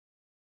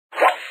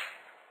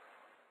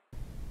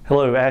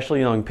Hello,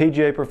 Ashley Young,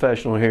 PGA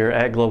professional here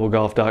at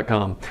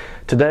GlobalGolf.com.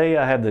 Today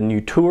I have the new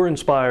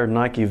Tour-inspired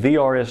Nike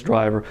VRS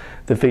driver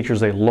that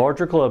features a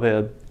larger club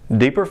head,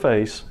 deeper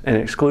face, and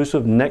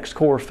exclusive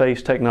NextCore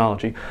face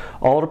technology,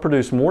 all to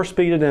produce more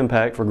speed and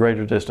impact for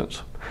greater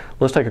distance.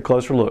 Let's take a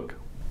closer look.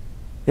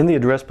 In the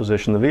address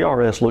position, the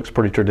VRS looks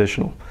pretty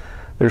traditional.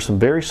 There's some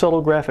very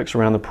subtle graphics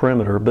around the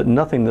perimeter, but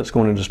nothing that's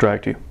going to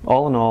distract you.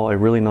 All in all, a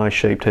really nice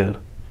shaped head.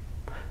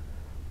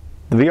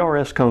 The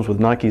VRS comes with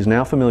Nike's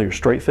now familiar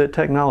straight fit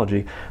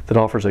technology that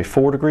offers a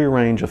 4-degree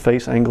range of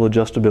face angle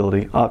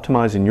adjustability,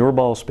 optimizing your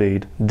ball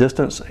speed,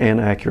 distance,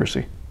 and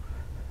accuracy.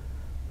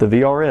 The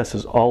VRS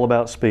is all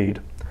about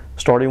speed,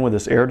 starting with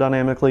its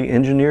aerodynamically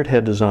engineered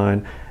head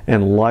design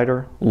and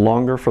lighter,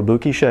 longer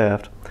Fubuki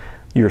shaft.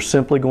 You're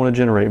simply going to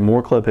generate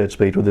more club head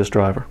speed with this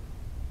driver.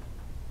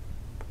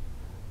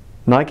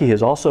 Nike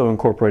has also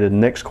incorporated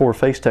NextCore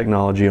face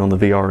technology on the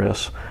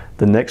VRS.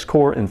 The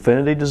NextCore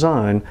Infinity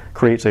design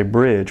creates a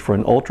bridge for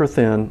an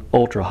ultra-thin,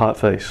 ultra-hot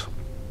face.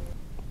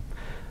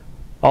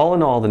 All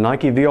in all, the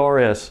Nike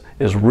VRS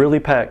is really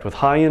packed with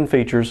high-end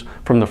features,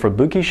 from the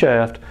Fubuki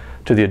shaft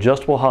to the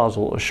adjustable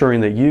hosel,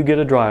 assuring that you get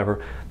a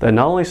driver that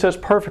not only sits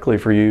perfectly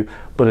for you,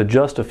 but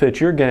adjusts to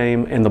fit your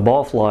game and the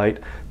ball flight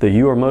that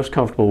you are most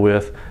comfortable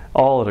with,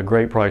 all at a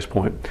great price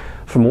point.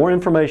 For more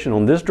information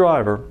on this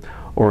driver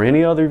or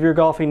any other of your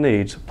golfing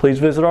needs, please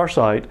visit our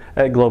site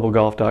at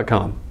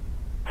GlobalGolf.com.